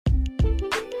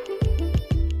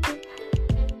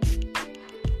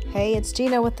Hey, it's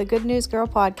Gina with the Good News Girl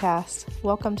podcast.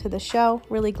 Welcome to the show.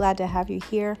 Really glad to have you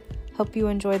here. Hope you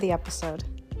enjoy the episode.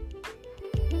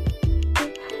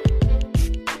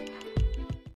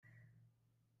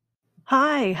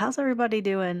 Hi, how's everybody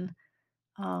doing?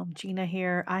 Gina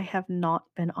here. I have not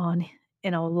been on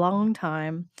in a long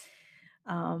time,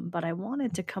 but I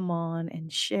wanted to come on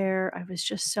and share. I was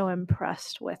just so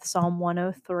impressed with Psalm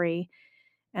 103,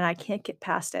 and I can't get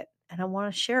past it. And I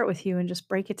want to share it with you and just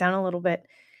break it down a little bit.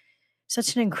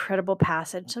 Such an incredible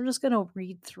passage. So I'm just going to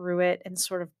read through it and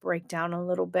sort of break down a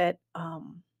little bit.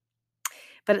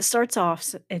 But it starts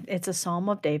off, it's a Psalm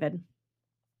of David.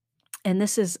 And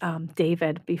this is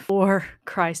David before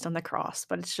Christ on the cross,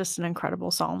 but it's just an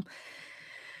incredible psalm.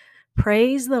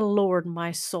 Praise the Lord,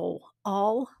 my soul,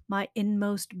 all my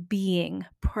inmost being.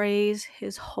 Praise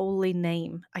his holy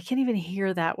name. I can't even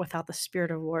hear that without the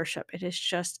spirit of worship.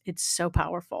 It's so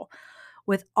powerful.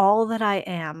 With all that I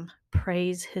am,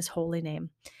 praise his holy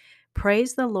name.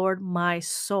 Praise the Lord, my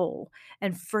soul,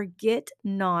 and forget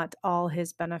not all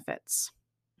his benefits.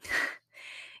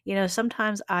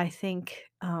 Sometimes I think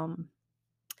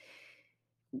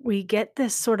we get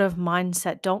this sort of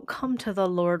mindset, don't come to the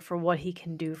Lord for what he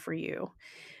can do for you.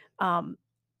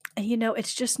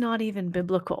 It's just not even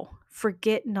biblical.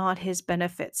 Forget not his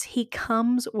benefits. He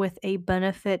comes with a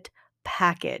benefit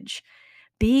package.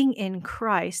 Being in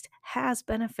Christ has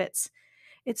benefits.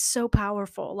 It's so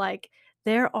powerful. Like,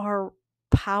 there are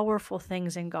powerful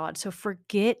things in God. So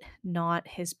forget not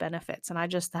his benefits. And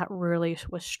that really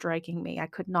was striking me. I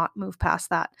could not move past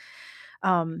that.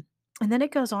 And then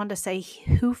it goes on to say,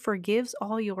 who forgives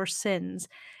all your sins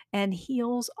and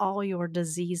heals all your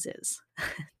diseases,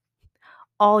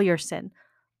 all your sin,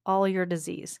 all your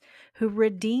disease, who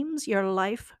redeems your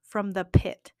life from the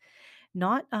pit.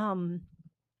 Not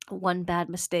one bad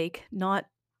mistake, not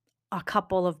a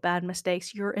couple of bad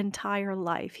mistakes, your entire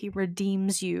life. He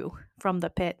redeems you from the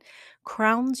pit,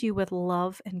 crowns you with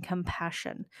love and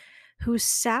compassion, who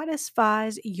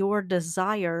satisfies your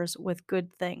desires with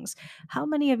good things. How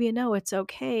many of you know it's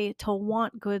okay to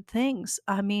want good things?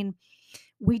 I mean,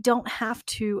 we don't have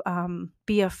to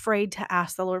be afraid to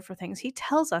ask the Lord for things. He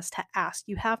tells us to ask.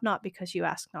 You have not because you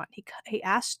ask not.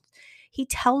 He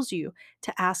tells you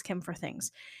to ask him for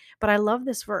things. But I love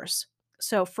this verse.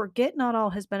 So forget not all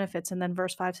his benefits. And then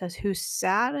verse 5 says, who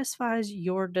satisfies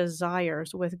your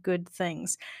desires with good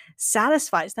things.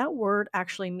 Satisfies, that word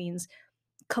actually means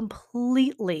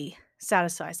completely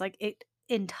satisfies. Like, it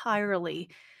entirely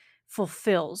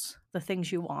fulfills the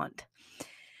things you want.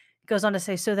 It goes on to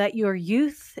say, so that your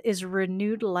youth is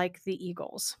renewed like the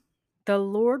eagles. The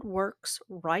Lord works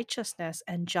righteousness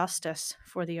and justice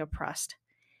for the oppressed.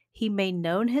 He made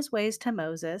known his ways to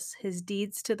Moses, his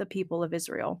deeds to the people of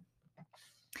Israel.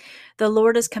 The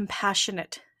Lord is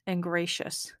compassionate and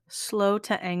gracious, slow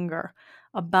to anger,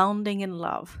 abounding in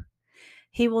love.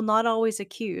 He will not always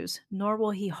accuse, nor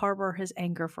will he harbor his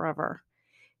anger forever.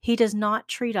 He does not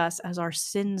treat us as our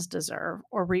sins deserve,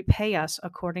 or repay us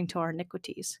according to our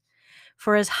iniquities.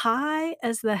 For as high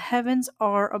as the heavens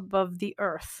are above the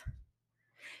earth,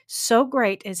 so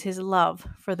great is his love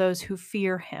for those who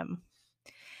fear him.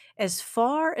 As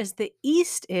far as the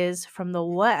east is from the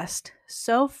west,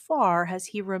 so far has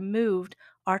he removed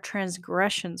our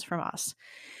transgressions from us.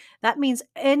 That means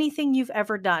anything you've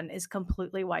ever done is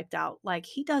completely wiped out. Like,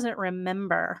 he doesn't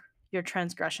remember your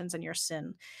transgressions and your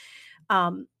sin.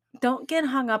 Don't get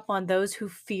hung up on those who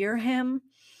fear him.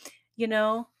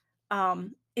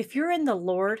 If you're in the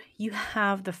Lord, you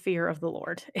have the fear of the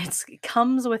Lord. It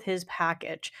comes with his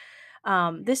package.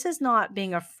 This is not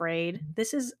being afraid.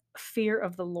 This is fear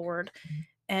of the Lord.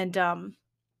 And,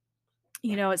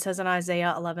 it says in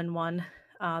Isaiah 11:1,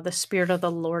 the Spirit of the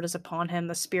Lord is upon him,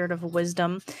 the Spirit of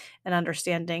wisdom and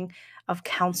understanding, of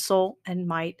counsel and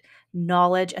might,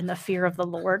 knowledge and the fear of the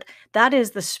Lord. That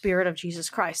is the Spirit of Jesus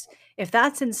Christ. If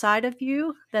that's inside of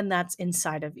you, then that's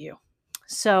inside of you.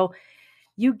 So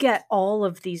you get all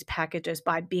of these packages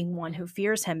by being one who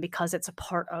fears him, because it's a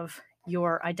part of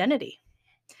your identity.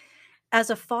 As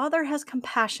a father has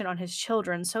compassion on his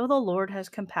children, so the Lord has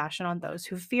compassion on those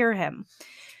who fear him.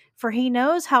 For he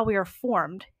knows how we are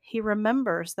formed. He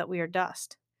remembers that we are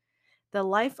dust. The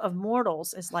life of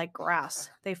mortals is like grass.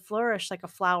 They flourish like a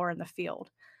flower in the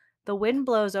field. The wind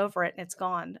blows over it and it's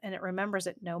gone, and it remembers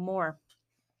it no more.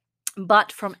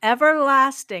 But from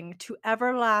everlasting to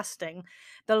everlasting,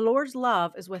 the Lord's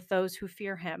love is with those who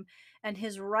fear him, and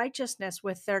his righteousness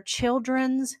with their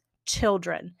children's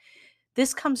children.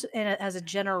 This comes in as a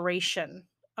generational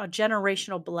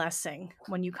blessing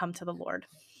when you come to the Lord.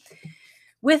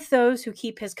 with those who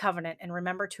keep his covenant and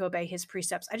remember to obey his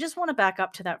precepts. I just want to back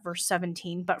up to that verse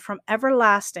 17. But from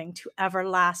everlasting to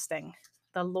everlasting,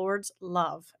 the Lord's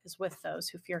love is with those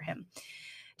who fear him.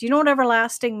 Do you know what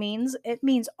everlasting means? It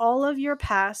means all of your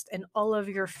past and all of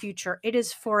your future. It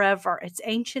is forever. It's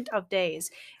ancient of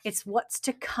days. It's what's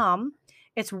to come.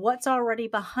 It's what's already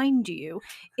behind you.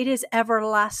 It is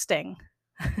everlasting,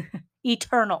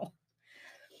 eternal.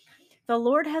 The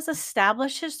Lord has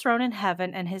established his throne in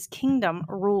heaven, and his kingdom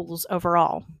rules over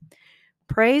all.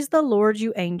 Praise the Lord,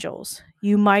 you angels,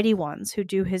 you mighty ones who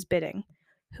do his bidding,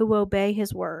 who obey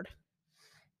his word.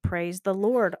 Praise the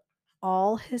Lord,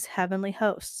 all his heavenly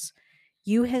hosts,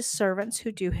 you his servants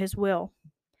who do his will.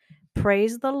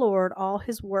 Praise the Lord, all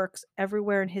his works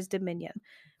everywhere in his dominion.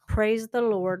 Praise the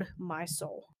Lord, my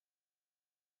soul.